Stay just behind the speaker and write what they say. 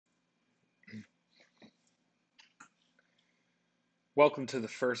Welcome to the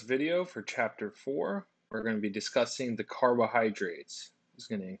first video for Chapter 4. We're going to be discussing the carbohydrates. This is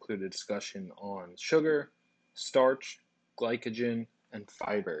going to include a discussion on sugar, starch, glycogen, and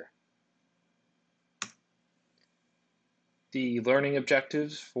fiber. The learning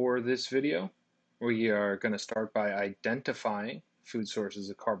objectives for this video, we are going to start by identifying food sources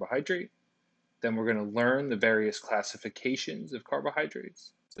of carbohydrate. Then we're going to learn the various classifications of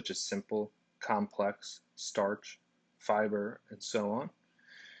carbohydrates, such as simple, complex, starch, fiber, and so on.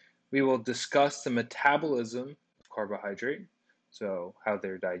 We will discuss the metabolism of carbohydrate, so how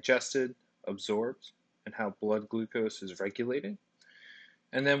they're digested, absorbed, and how blood glucose is regulated.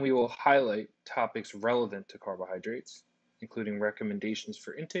 And then we will highlight topics relevant to carbohydrates, including recommendations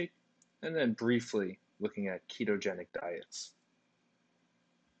for intake, and then briefly looking at ketogenic diets.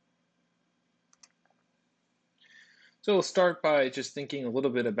 So we'll start by just thinking a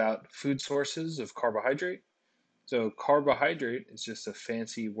little bit about food sources of carbohydrate. So carbohydrate is just a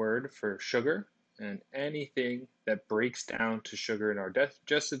fancy word for sugar, and anything that breaks down to sugar in our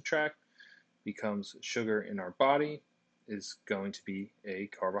digestive tract becomes sugar in our body is going to be a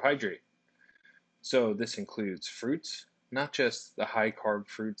carbohydrate. So this includes fruits, not just the high carb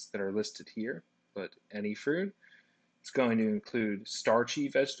fruits that are listed here, but any fruit. It's going to include starchy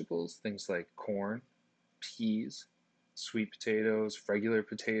vegetables, things like corn, peas, sweet potatoes, regular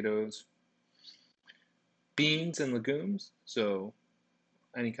potatoes, beans and legumes, so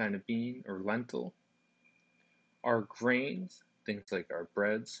any kind of bean or lentil. Our grains, things like our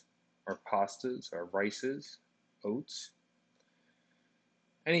breads, our pastas, our rices, oats.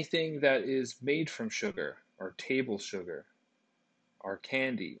 Anything that is made from sugar, our table sugar, our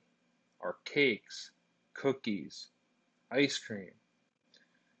candy, our cakes, cookies, ice cream.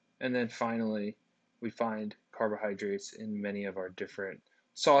 And then finally, we find carbohydrates in many of our different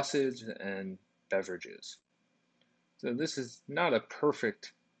sauces and beverages. So this is not a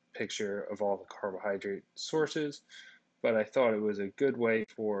perfect picture of all the carbohydrate sources, but I thought it was a good way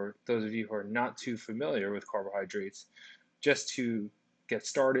for those of you who are not too familiar with carbohydrates just to get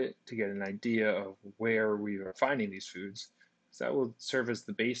started, to get an idea of where we are finding these foods. So that will serve as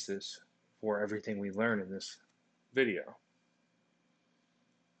the basis for everything we learn in this video.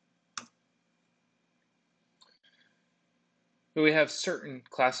 So we have certain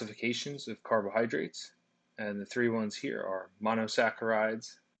classifications of carbohydrates. And the three ones here are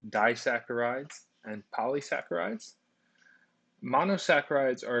monosaccharides, disaccharides, and polysaccharides.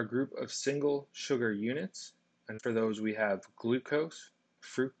 Monosaccharides are a group of single sugar units, and for those we have glucose,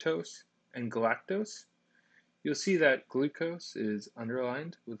 fructose, and galactose. You'll see that glucose is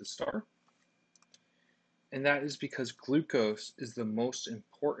underlined with a star, and that is because glucose is the most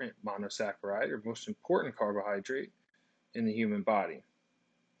important monosaccharide or most important carbohydrate in the human body.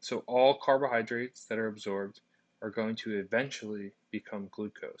 So all carbohydrates that are absorbed are going to eventually become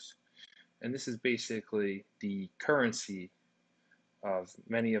glucose. And this is basically the currency of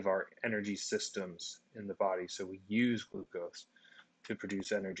many of our energy systems in the body. So we use glucose to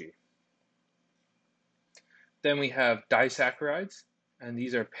produce energy. Then we have disaccharides, and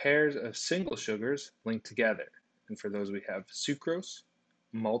these are pairs of single sugars linked together. And for those we have sucrose,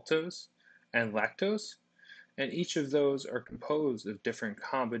 maltose, and lactose. And each of those are composed of different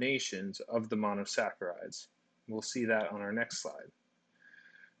combinations of the monosaccharides. We'll see that on our next slide.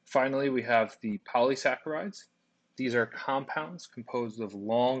 Finally, we have the polysaccharides. These are compounds composed of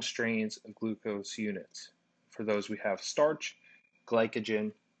long strains of glucose units. For those, we have starch,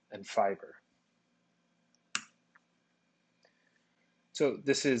 glycogen, and fiber. So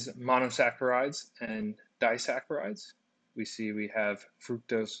this is monosaccharides and disaccharides. We see we have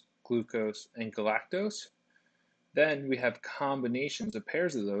fructose, glucose, and galactose. Then we have combinations of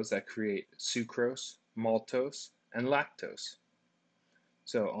pairs of those that create sucrose, maltose, and lactose.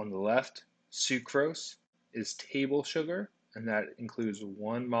 So on the left, sucrose is table sugar, and that includes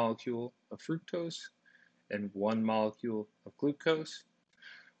one molecule of fructose and one molecule of glucose.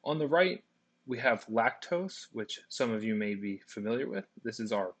 On the right, we have lactose, which some of you may be familiar with. This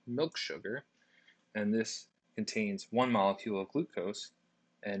is our milk sugar, and this contains one molecule of glucose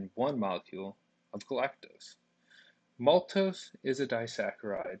and one molecule of galactose. Maltose is a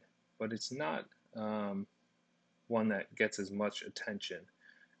disaccharide, but it's not one that gets as much attention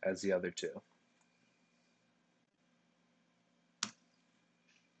as the other two.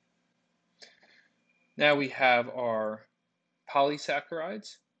 Now we have our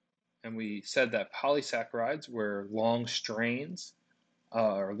polysaccharides, and we said that polysaccharides were long strands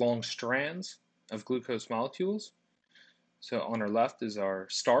or long strands of glucose molecules. So on our left is our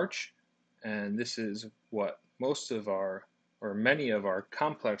starch, and this is what most of our, or many of our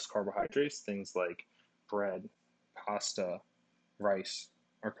complex carbohydrates, things like bread, pasta, rice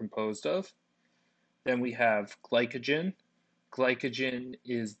are composed of. Then we have glycogen. Glycogen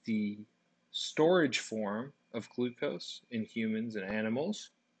is the storage form of glucose in humans and animals.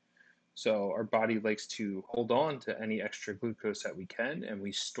 So our body likes to hold on to any extra glucose that we can, and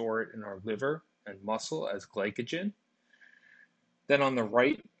we store it in our liver and muscle as glycogen. Then on the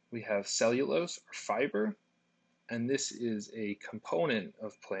right, we have cellulose or fiber, and this is a component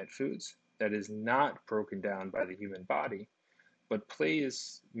of plant foods that is not broken down by the human body, but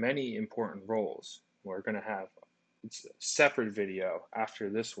plays many important roles. We're going to have a separate video after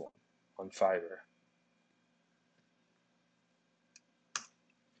this one on fiber.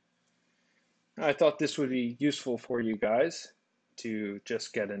 I thought this would be useful for you guys to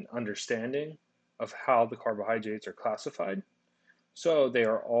just get an understanding of how the carbohydrates are classified. So they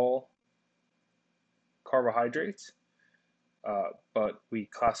are all carbohydrates, but we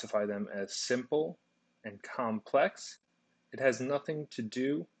classify them as simple and complex. It has nothing to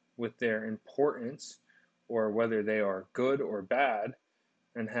do with their importance or whether they are good or bad,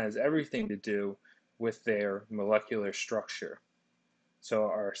 and has everything to do with their molecular structure. So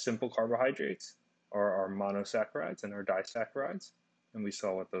our simple carbohydrates are our monosaccharides and our disaccharides, and we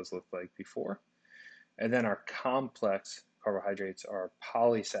saw what those looked like before. And then our complex carbohydrates are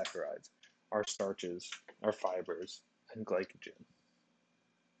polysaccharides, our starches, our fibers, and glycogen.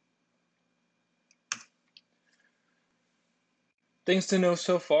 Things to know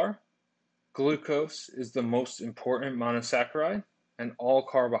so far: glucose is the most important monosaccharide, and all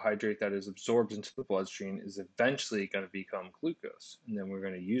carbohydrate that is absorbed into the bloodstream is eventually going to become glucose, and then we're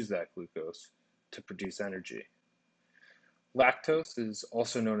going to use that glucose to produce energy. Lactose is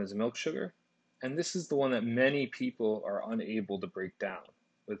also known as milk sugar, and this is the one that many people are unable to break down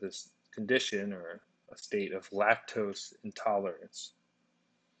with this condition or a state of lactose intolerance.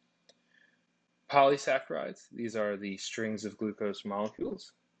 Polysaccharides, these are the strings of glucose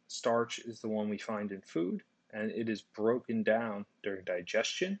molecules. Starch is the one we find in food, and it is broken down during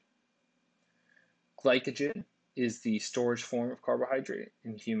digestion. Glycogen is the storage form of carbohydrate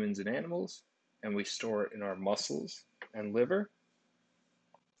in humans and animals, and we store it in our muscles and liver.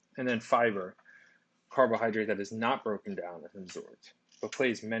 And then fiber, carbohydrate that is not broken down and absorbed, but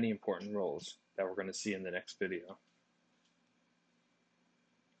plays many important roles that we're going to see in the next video.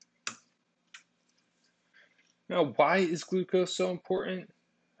 Now, why is glucose so important?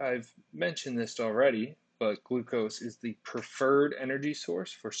 I've mentioned this already, but glucose is the preferred energy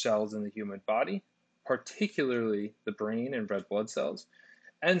source for cells in the human body, particularly the brain and red blood cells,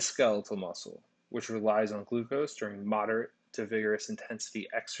 and skeletal muscle, which relies on glucose during moderate to vigorous intensity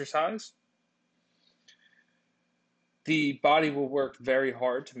exercise. The body will work very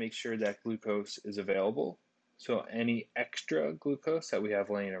hard to make sure that glucose is available. So any extra glucose that we have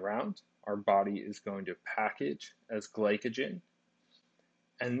laying around, our body is going to package as glycogen.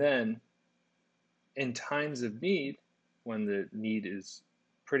 And then in times of need, when the need is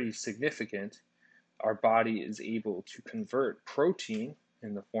pretty significant, our body is able to convert protein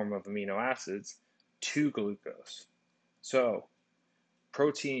in the form of amino acids to glucose. So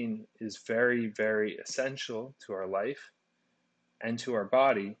protein is very, very essential to our life and to our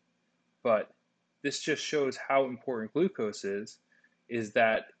body, but this just shows how important glucose is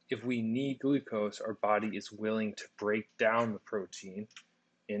that if we need glucose, our body is willing to break down the protein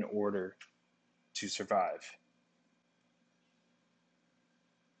in order to survive.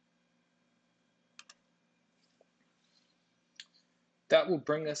 That will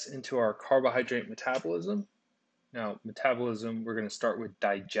bring us into our carbohydrate metabolism. Now, metabolism, we're going to start with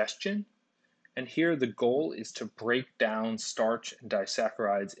digestion. And here the goal is to break down starch and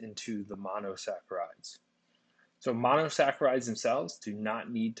disaccharides into the monosaccharides. So monosaccharides themselves do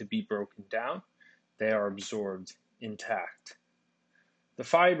not need to be broken down. They are absorbed intact. The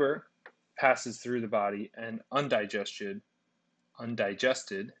fiber passes through the body and undigested and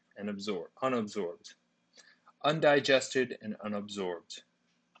unabsorbed. Undigested and unabsorbed.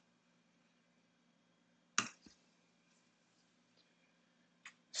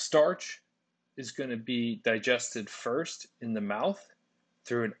 Starch is going to be digested first in the mouth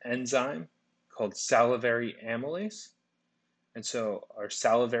through an enzyme called salivary amylase. And so our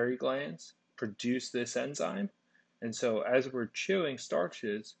salivary glands produce this enzyme. And so as we're chewing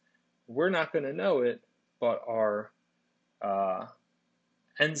starches, we're not going to know it, but our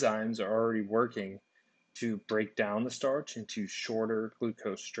enzymes are already working to break down the starch into shorter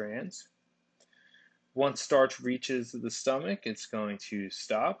glucose strands. Once starch reaches the stomach, it's going to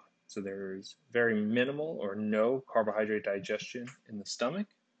stop. So there's very minimal or no carbohydrate digestion in the stomach.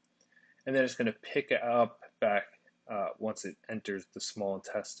 And then it's going to pick it up back once it enters the small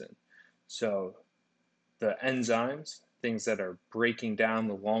intestine. So the enzymes things that are breaking down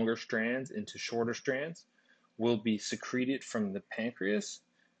the longer strands into shorter strands, will be secreted from the pancreas,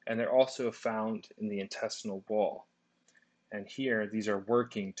 and they're also found in the intestinal wall. And here, these are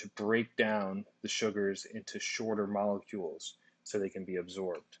working to break down the sugars into shorter molecules so they can be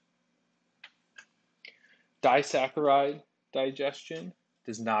absorbed. Disaccharide digestion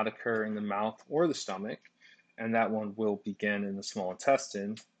does not occur in the mouth or the stomach, and that one will begin in the small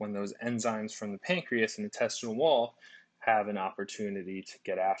intestine when those enzymes from the pancreas and intestinal wall have an opportunity to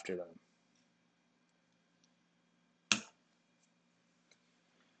get after them.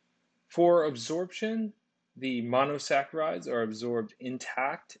 For absorption, the monosaccharides are absorbed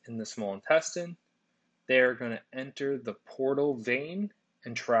intact in the small intestine. They are going to enter the portal vein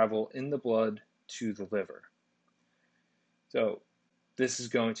and travel in the blood to the liver. So this is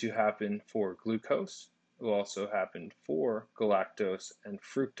going to happen for glucose. It will also happen for galactose and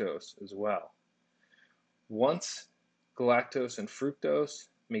fructose as well. Once galactose and fructose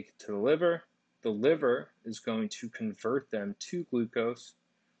make it to the liver is going to convert them to glucose,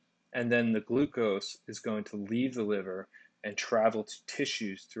 and then the glucose is going to leave the liver and travel to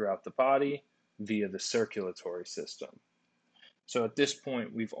tissues throughout the body via the circulatory system. So at this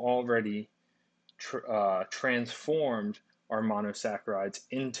point, we've already transformed our monosaccharides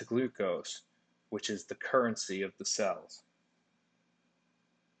into glucose, which is the currency of the cells.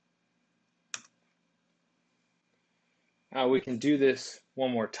 We can do this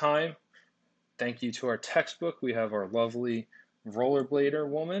one more time. Thank you to our textbook. We have our lovely rollerblader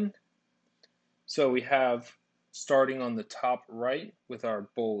woman. So we have, starting on the top right with our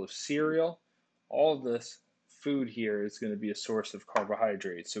bowl of cereal, all of this food here is going to be a source of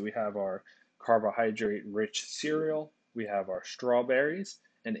carbohydrates. So we have our carbohydrate-rich cereal, we have our strawberries,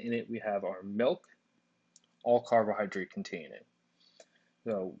 and in it we have our milk, all carbohydrate containing.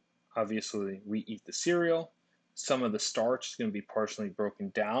 So obviously we eat the cereal. Some of the starch is going to be partially broken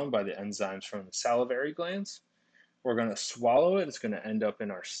down by the enzymes from the salivary glands. We're going to swallow it. It's going to end up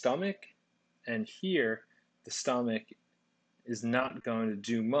in our stomach. And here, the stomach is not going to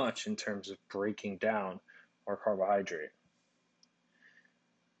do much in terms of breaking down our carbohydrate.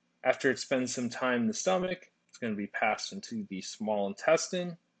 After it spends some time in the stomach, it's going to be passed into the small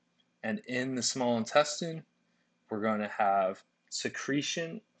intestine. And in the small intestine, we're going to have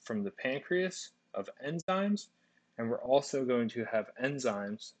secretion from the pancreas of enzymes, and we're also going to have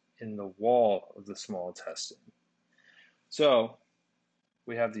enzymes in the wall of the small intestine. So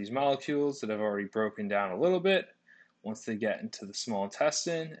we have these molecules that have already broken down a little bit. Once they get into the small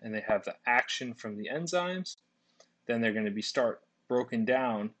intestine and they have the action from the enzymes, then they're going to be start broken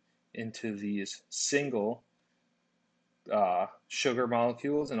down into these single sugar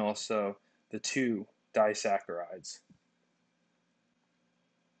molecules and also the two disaccharides.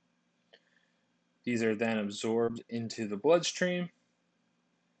 These are then absorbed into the bloodstream,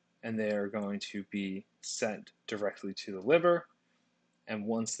 and they are going to be sent directly to the liver. And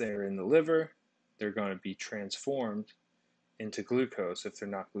once they're in the liver, they're going to be transformed into glucose if they're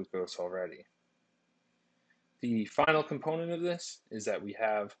not glucose already. The final component of this is that we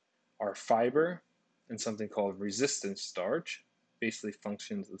have our fiber and something called resistance starch, basically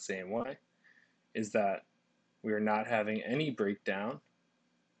functions the same way, is that we are not having any breakdown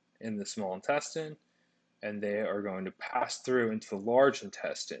in the small intestine, and they are going to pass through into the large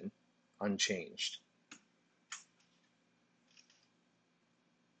intestine unchanged.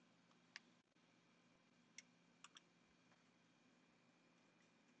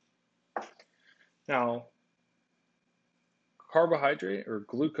 Now, carbohydrate, or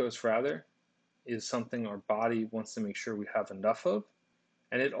glucose rather, is something our body wants to make sure we have enough of,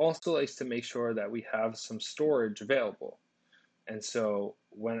 and it also likes to make sure that we have some storage available. And so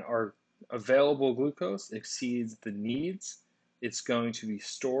when our available glucose exceeds the needs, it's going to be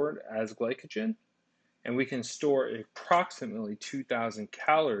stored as glycogen, and we can store approximately 2,000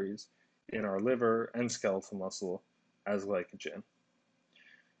 calories in our liver and skeletal muscle as glycogen.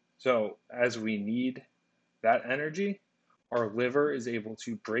 So as we need that energy, our liver is able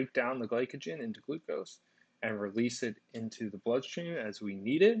to break down the glycogen into glucose and release it into the bloodstream as we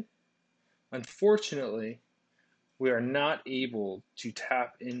need it. Unfortunately, we are not able to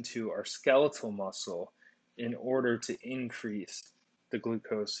tap into our skeletal muscle in order to increase the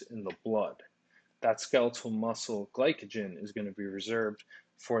glucose in the blood. That skeletal muscle glycogen is going to be reserved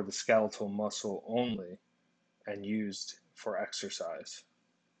for the skeletal muscle only and used for exercise.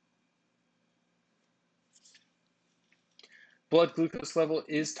 Blood glucose level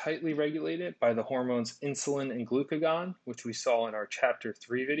is tightly regulated by the hormones insulin and glucagon, which we saw in our chapter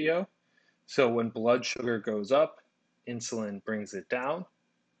 3 video. So when blood sugar goes up, insulin brings it down,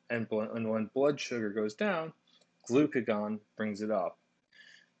 and when blood sugar goes down, glucagon brings it up.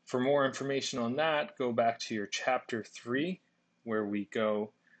 For more information on that, go back to your chapter 3, where we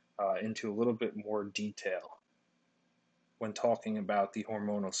go into a little bit more detail when talking about the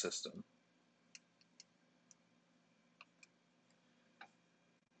hormonal system.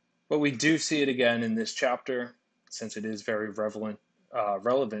 But we do see it again in this chapter, since it is very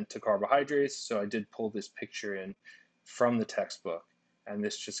relevant to carbohydrates. So I did pull this picture in from the textbook, and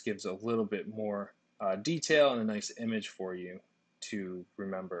this just gives a little bit more detail and a nice image for you to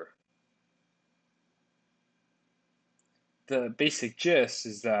remember. The basic gist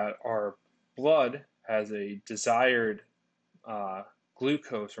is that our blood has a desired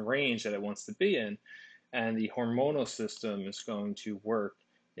glucose range that it wants to be in, and the hormonal system is going to work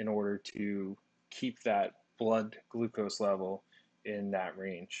in order to keep that blood glucose level in that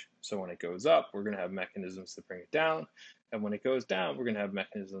range. So when it goes up, we're going to have mechanisms to bring it down, and when it goes down, we're going to have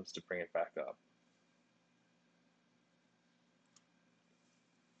mechanisms to bring it back up.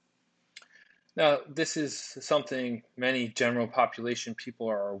 Now, this is something many general population people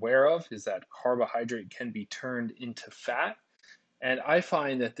are aware of, is that carbohydrate can be turned into fat. And I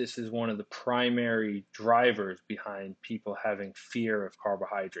find that this is one of the primary drivers behind people having fear of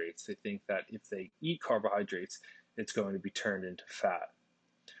carbohydrates. They think that if they eat carbohydrates, it's going to be turned into fat.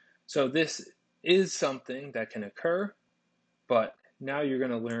 So this is something that can occur, but now you're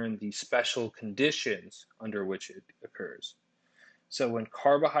going to learn the special conditions under which it occurs. So when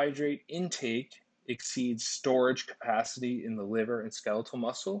carbohydrate intake exceeds storage capacity in the liver and skeletal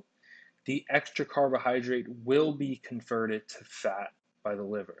muscle, the extra carbohydrate will be converted to fat by the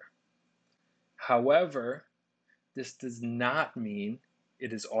liver. However, this does not mean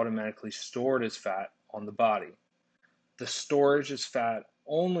it is automatically stored as fat on the body. The storage as fat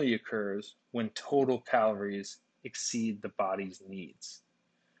only occurs when total calories exceed the body's needs.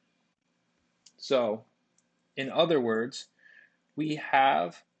 So, in other words, we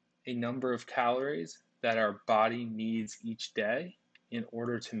have a number of calories that our body needs each day in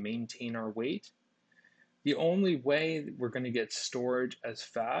order to maintain our weight. The only way we're going to get storage as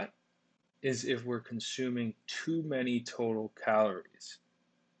fat is if we're consuming too many total calories.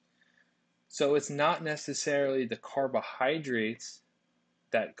 So it's not necessarily the carbohydrates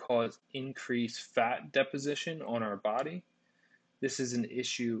that cause increased fat deposition on our body. This is an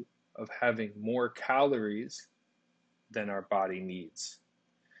issue of having more calories than our body needs.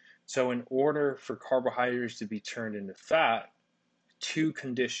 So in order for carbohydrates to be turned into fat, two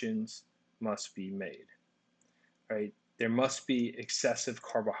conditions must be made. Right? There must be excessive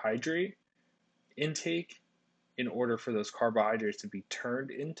carbohydrate intake in order for those carbohydrates to be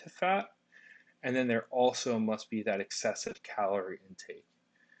turned into fat. And then there also must be that excessive calorie intake.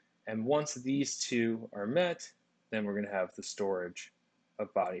 And once these two are met, then we're going to have the storage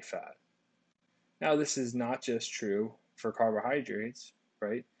of body fat. Now, this is not just true for carbohydrates,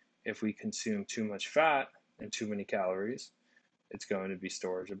 right? If we consume too much fat and too many calories, it's going to be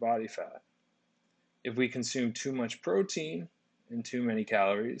storage of body fat. If we consume too much protein and too many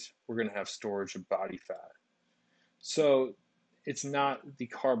calories, we're going to have storage of body fat. So it's not the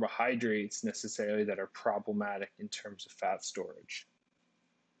carbohydrates necessarily that are problematic in terms of fat storage.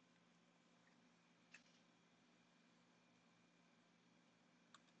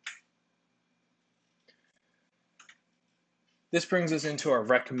 This brings us into our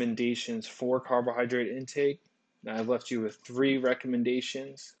recommendations for carbohydrate intake. Now, I've left you with 3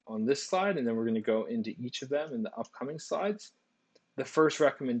 recommendations on this slide, and then we're going to go into each of them in the upcoming slides. The first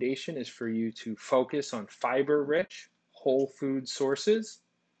recommendation is for you to focus on fiber-rich, whole food sources.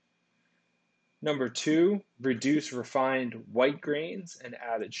 Number 2, reduce refined white grains and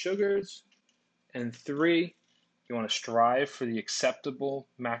added sugars. And 3, you want to strive for the acceptable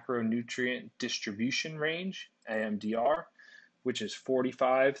macronutrient distribution range, AMDR, which is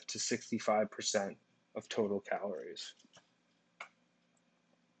 45 to 65% of total calories.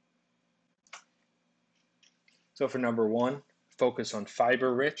 So for number 1, focus on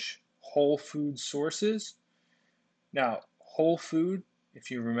fiber-rich, whole food sources. Now, whole food,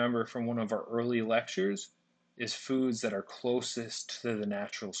 if you remember from one of our early lectures, is foods that are closest to the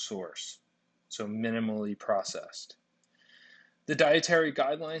natural source, so minimally processed. The dietary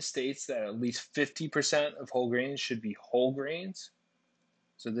guideline states that at least 50% of whole grains should be whole grains.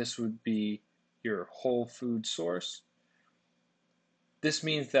 So this would be your whole food source. This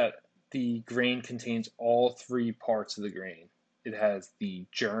means that the grain contains all 3 parts of the grain. It has the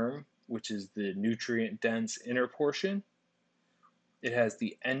germ, which is the nutrient-dense inner portion. It has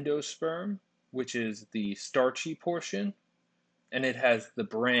the endosperm, which is the starchy portion. And it has the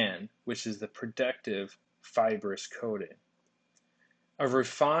bran, which is the protective fibrous coating. A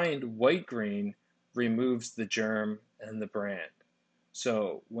refined white grain removes the germ and the bran.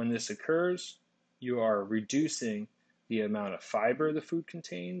 So when this occurs, you are reducing the amount of fiber the food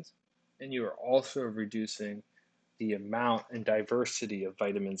contains, and you are also reducing the amount and diversity of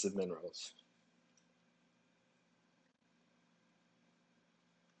vitamins and minerals.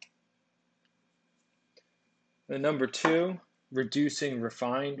 And number two, reducing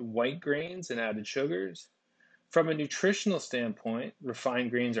refined white grains and added sugars. From a nutritional standpoint,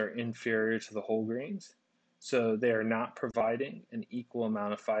 refined grains are inferior to the whole grains, so they are not providing an equal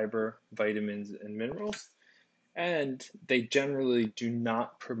amount of fiber, vitamins, and minerals, and they generally do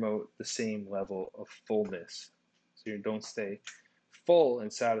not promote the same level of fullness. So you don't stay full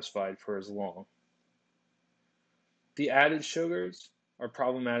and satisfied for as long. The added sugars are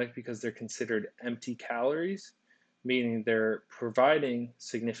problematic because they're considered empty calories, meaning they're providing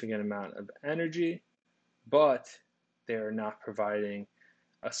significant amount of energy, but they are not providing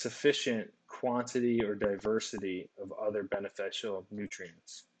a sufficient quantity or diversity of other beneficial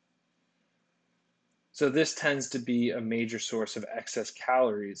nutrients. So this tends to be a major source of excess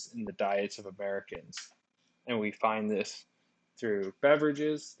calories in the diets of Americans. And we find this through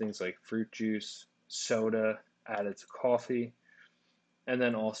beverages, things like fruit juice, soda added to coffee, and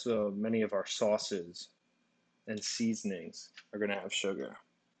then also many of our sauces and seasonings are going to have sugar.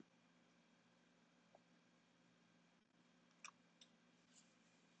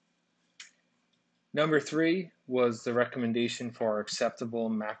 Number three was the recommendation for our acceptable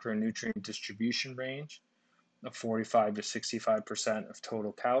macronutrient distribution range of 45 to 65% of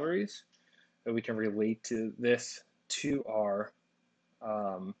total calories. That we can relate to this to our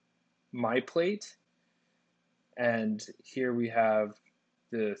My Plate. And here we have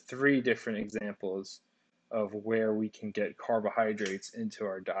the three different examples of where we can get carbohydrates into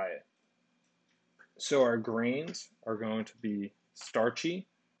our diet. So our grains are going to be starchy,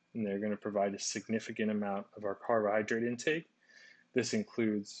 and they're going to provide a significant amount of our carbohydrate intake. This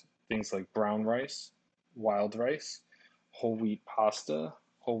includes things like brown rice, wild rice, whole wheat pasta,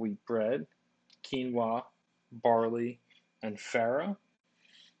 whole wheat bread, quinoa, barley, and farro.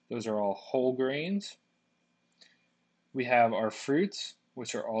 Those are all whole grains. We have our fruits,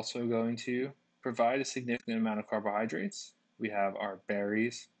 which are also going to provide a significant amount of carbohydrates. We have our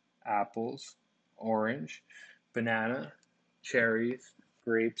berries, apples, orange, banana, cherries,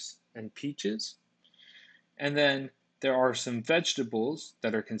 grapes, and peaches. And then there are some vegetables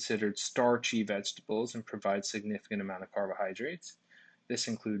that are considered starchy vegetables and provide significant amount of carbohydrates. This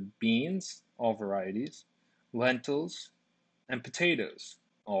include beans, all varieties, lentils, and potatoes,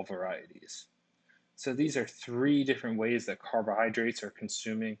 all varieties. So these are three different ways that carbohydrates are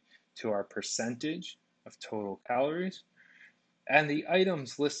consuming to our percentage of total calories. And the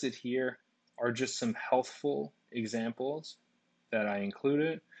items listed here are just some healthful examples that I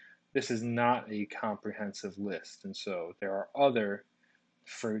included. This is not a comprehensive list, and so there are other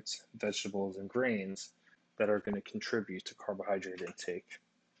fruits, vegetables, and grains that are going to contribute to carbohydrate intake.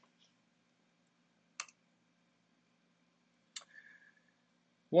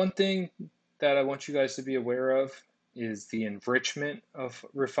 One thing that I want you guys to be aware of is the enrichment of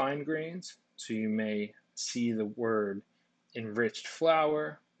refined grains. So you may see the word enriched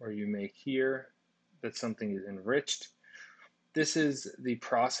flour, or you may hear that something is enriched. This is the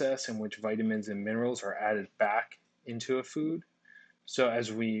process in which vitamins and minerals are added back into a food. So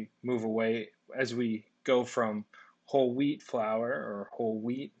as we move away, as we go from whole wheat flour or whole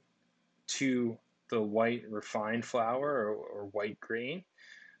wheat to the white refined flour or white grain,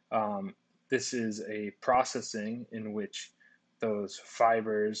 this is a processing in which those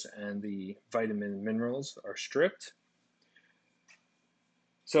fibers and the vitamin and minerals are stripped.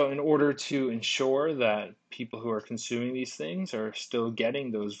 So in order to ensure that people who are consuming these things are still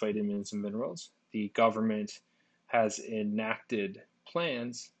getting those vitamins and minerals, the government has enacted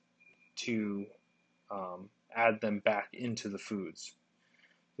plans to add them back into the foods.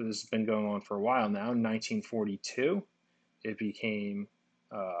 So this has been going on for a while now. In 1942, it became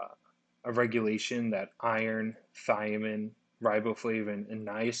a regulation that iron, thiamine, riboflavin, and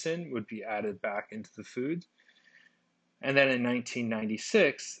niacin would be added back into the food. And then in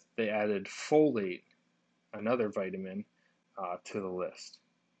 1996, they added folate, another vitamin, to the list.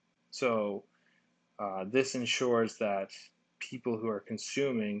 So this ensures that people who are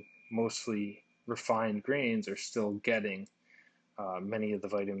consuming mostly refined grains are still getting many of the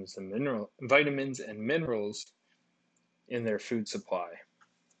vitamins and minerals in their food supply.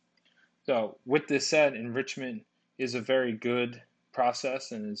 So with this said, enrichment is a very good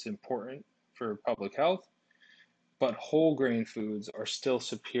process and is important for public health, but whole grain foods are still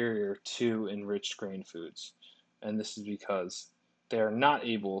superior to enriched grain foods. And this is because they are not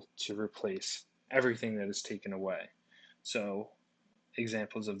able to replace everything that is taken away. So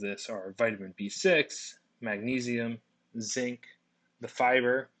examples of this are vitamin B6, magnesium, zinc, the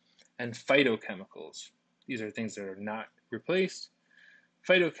fiber, and phytochemicals. These are things that are not replaced.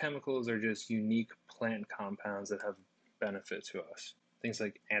 Phytochemicals are just unique plant compounds that have benefit to us, things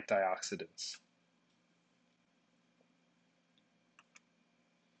like antioxidants.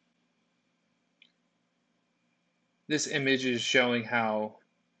 This image is showing how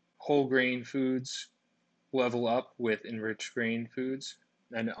whole grain foods level up with enriched grain foods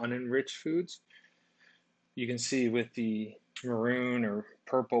and unenriched foods. You can see with the maroon or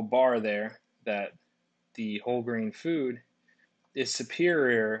purple bar there that the whole grain food is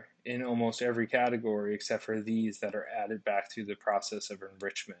superior in almost every category except for these that are added back through the process of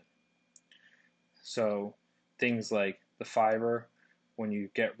enrichment. So things like the fiber, when you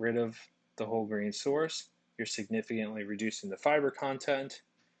get rid of the whole grain source, you're significantly reducing the fiber content.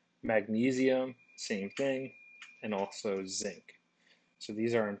 Magnesium, same thing, and also zinc. So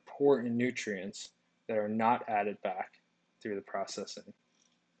these are important nutrients that are not added back through the processing.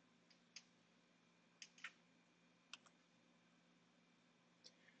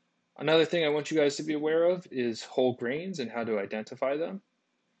 Another thing I want you guys to be aware of is whole grains and how to identify them.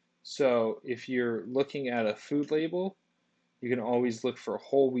 So if you're looking at a food label, you can always look for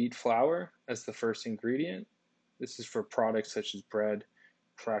whole wheat flour as the first ingredient. This is for products such as bread,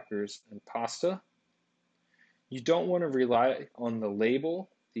 crackers, and pasta. You don't want to rely on the label,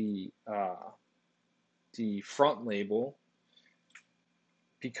 the front label,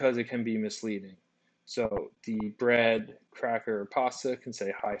 because it can be misleading. So the bread, cracker, or pasta can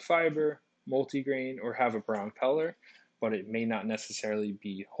say high fiber, multigrain, or have a brown color, but it may not necessarily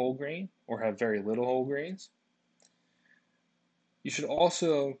be whole grain or have very little whole grains. You should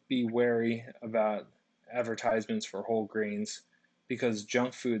also be wary about advertisements for whole grains because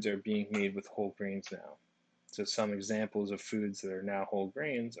junk foods are being made with whole grains now. So some examples of foods that are now whole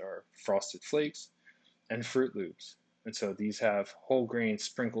grains are Frosted Flakes and Fruit Loops. And so these have whole grains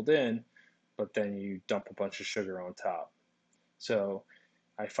sprinkled in, but then you dump a bunch of sugar on top. So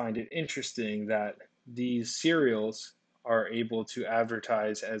I find it interesting that these cereals are able to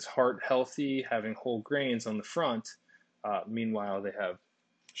advertise as heart healthy, having whole grains on the front. Meanwhile, they have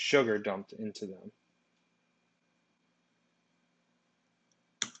sugar dumped into them.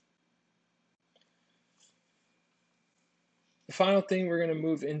 The final thing we're going to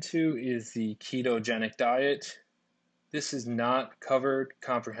move into is the ketogenic diet. This is not covered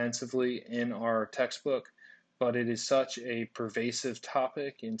comprehensively in our textbook, but it is such a pervasive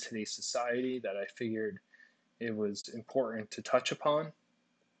topic in today's society that I figured it was important to touch upon.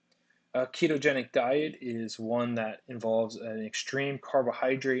 A ketogenic diet is one that involves an extreme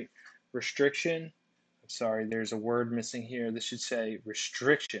carbohydrate restriction. I'm sorry, there's a word missing here. This should say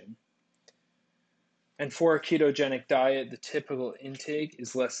restriction. And for a ketogenic diet, the typical intake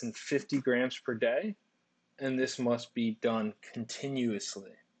is less than 50 grams per day, and this must be done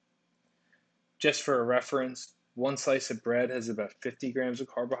continuously. Just for a reference, one slice of bread has about 50 grams of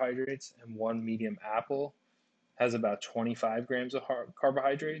carbohydrates, and one medium apple has about 25 grams of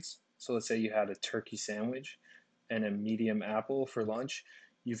carbohydrates. So let's say you had a turkey sandwich and a medium apple for lunch,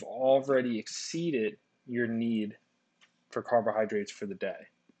 you've already exceeded your need for carbohydrates for the day.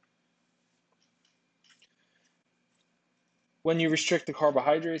 When you restrict the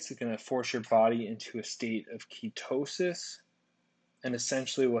carbohydrates, it's going to force your body into a state of ketosis. And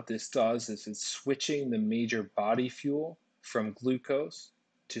essentially what this does is it's switching the major body fuel from glucose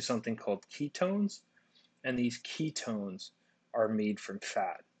to something called ketones. And these ketones are made from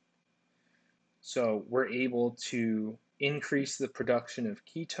fat. So we're able to increase the production of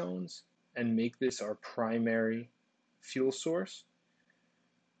ketones and make this our primary fuel source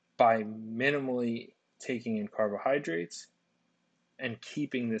by minimally taking in carbohydrates and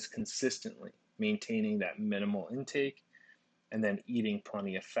keeping this consistently, maintaining that minimal intake, and then eating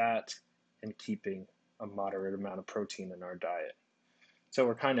plenty of fat and keeping a moderate amount of protein in our diet. So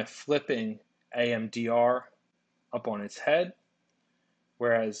we're kind of flipping AMDR up on its head,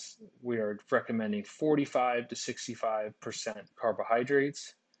 whereas we are recommending 45 to 65%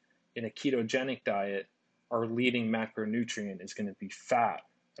 carbohydrates. In a ketogenic diet, our leading macronutrient is going to be fat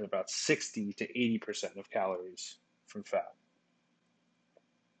at about 60 to 80% of calories from fat.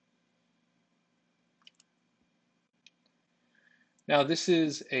 Now, this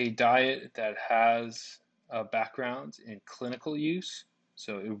is a diet that has a background in clinical use.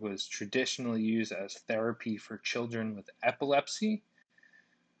 So it was traditionally used as therapy for children with epilepsy.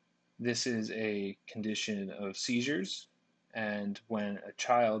 This is a condition of seizures, and when a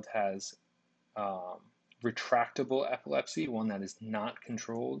child has retractable epilepsy, one that is not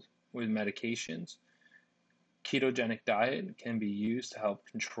controlled with medications. Ketogenic diet can be used to help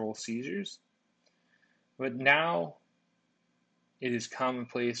control seizures. But now it is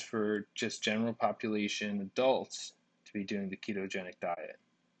commonplace for just general population adults to be doing the ketogenic diet.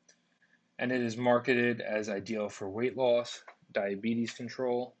 And it is marketed as ideal for weight loss, diabetes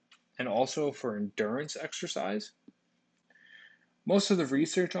control, and also for endurance exercise. Most of the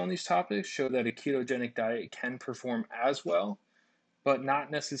research on these topics show that a ketogenic diet can perform as well, but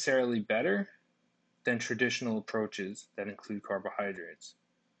not necessarily better than traditional approaches that include carbohydrates.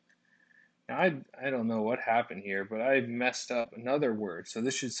 Now, I don't know what happened here, but I messed up another word. So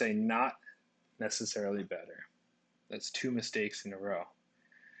this should say not necessarily better. That's 2 mistakes in a row.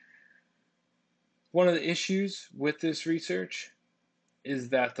 One of the issues with this research is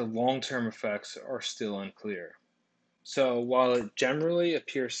that the long-term effects are still unclear. So while it generally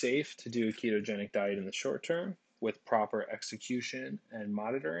appears safe to do a ketogenic diet in the short term with proper execution and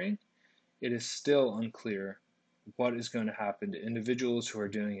monitoring, it is still unclear what is going to happen to individuals who are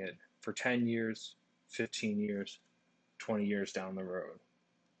doing it for 10 years, 15 years, 20 years down the road.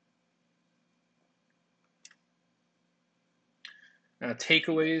 Now,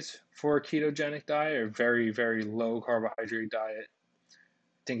 takeaways for a ketogenic diet are very, very low carbohydrate diet.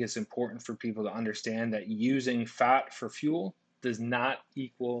 I think it's important for people to understand that using fat for fuel does not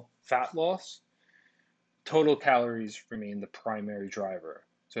equal fat loss. Total calories remain the primary driver.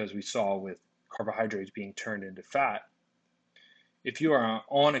 So as we saw with carbohydrates being turned into fat, if you are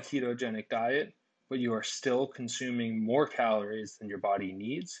on a ketogenic diet, but you are still consuming more calories than your body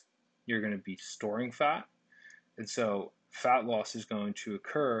needs, you're going to be storing fat. And so fat loss is going to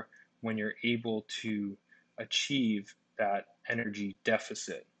occur when you're able to achieve that energy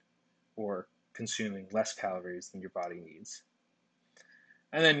deficit or consuming less calories than your body needs.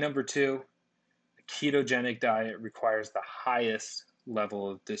 And then number 2, a ketogenic diet requires the highest level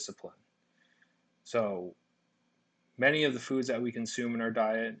of discipline. So many of the foods that we consume in our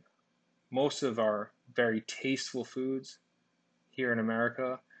diet, most of our very tasteful foods here in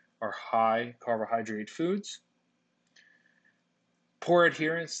America are high carbohydrate foods. Poor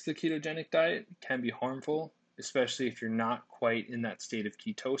adherence to the ketogenic diet can be harmful, especially if you're not quite in that state of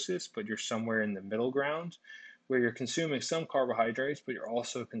ketosis, but you're somewhere in the middle ground where you're consuming some carbohydrates, but you're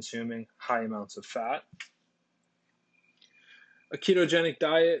also consuming high amounts of fat. A ketogenic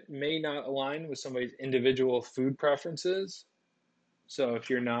diet may not align with somebody's individual food preferences. So if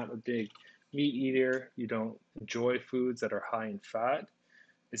you're not a big meat eater, you don't enjoy foods that are high in fat,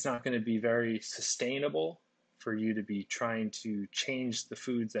 it's not going to be very sustainable for you to be trying to change the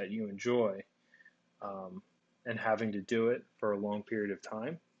foods that you enjoy and having to do it for a long period of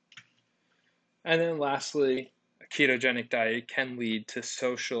time. And then lastly, a ketogenic diet can lead to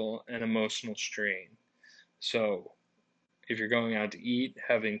social and emotional strain. So if you're going out to eat,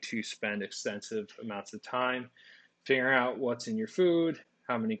 having to spend extensive amounts of time figuring out what's in your food,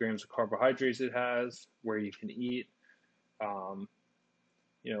 how many grams of carbohydrates it has, where you can eat,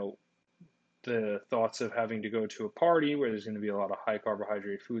 the thoughts of having to go to a party where there's going to be a lot of high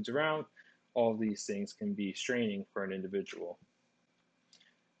carbohydrate foods around, all of these things can be straining for an individual.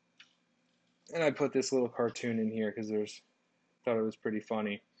 And I put this little cartoon in here because thought it was pretty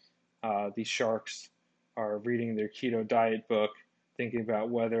funny. These sharks are reading their keto diet book, thinking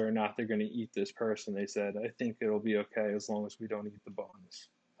about whether or not they're going to eat this person. They said, I think it'll be okay as long as we don't eat the bones.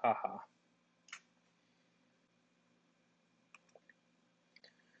 Haha.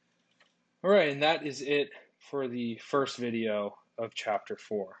 All right, and that is it for the first video of chapter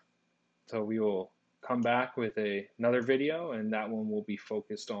 4. So we will come back with another video, and that one will be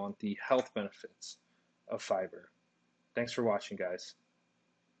focused on the health benefits of fiber. Thanks for watching, guys.